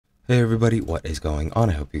Hey everybody, what is going on?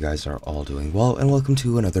 I hope you guys are all doing well, and welcome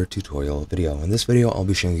to another tutorial video. In this video, I'll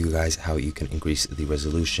be showing you guys how you can increase the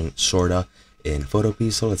resolution, sorta, in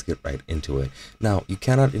Photopea, so let's get right into it. Now, you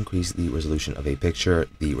cannot increase the resolution of a picture.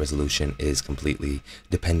 The resolution is completely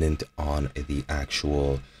dependent on the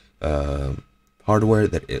actual hardware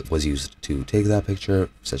that it was used to take that picture,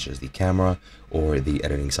 such as the camera or the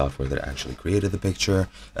editing software that actually created the picture.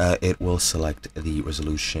 It will select the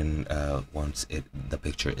resolution once the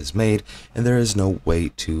picture is made, and there is no way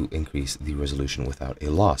to increase the resolution without a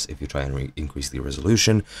loss. If you try and increase the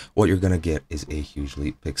resolution, what you're going to get is a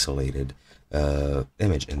hugely pixelated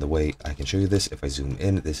image. And the way I can show you this, if I zoom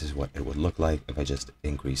in, this is what it would look like if I just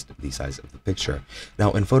increased the size of the picture.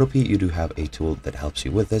 Now in Photopea, you do have a tool that helps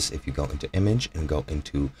you with this. If you go into image and go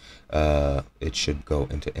into it should go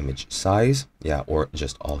into image size, yeah, or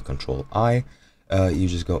just all control I. You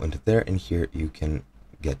just go into there, and here you can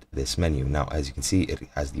get this menu. Now, as you can see, it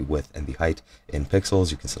has the width and the height in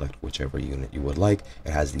pixels. You can select whichever unit you would like.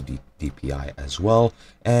 It has the DPI as well,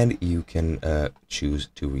 and you can choose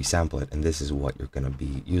to resample it, and this is what you're going to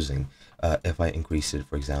be using. If I increase it,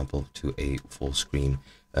 for example, to a full screen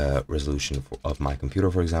resolution of my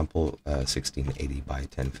computer, for example, 1680 by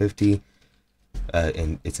 1050,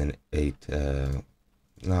 and it's an 8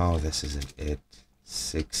 no, this isn't it,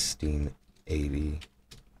 1680.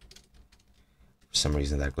 For some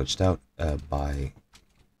reason that glitched out, by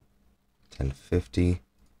 1050.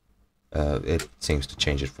 It seems to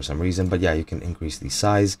change it for some reason, but yeah, you can increase the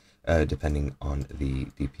size depending on the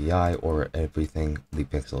DPI or everything, the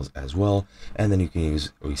pixels as well. And then you can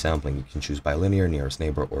use resampling. You can choose bilinear, nearest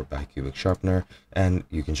neighbor, or bicubic sharpener, and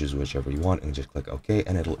you can choose whichever you want and just click OK,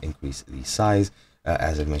 and it'll increase the size.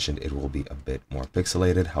 As I mentioned, it will be a bit more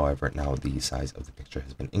pixelated. However, now the size of the picture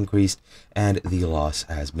has been increased, and the loss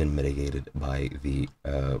has been mitigated by the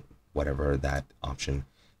whatever that option,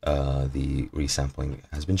 the resampling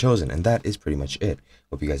has been chosen. And that is pretty much it.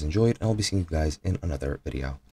 Hope you guys enjoyed, and I'll be seeing you guys in another video.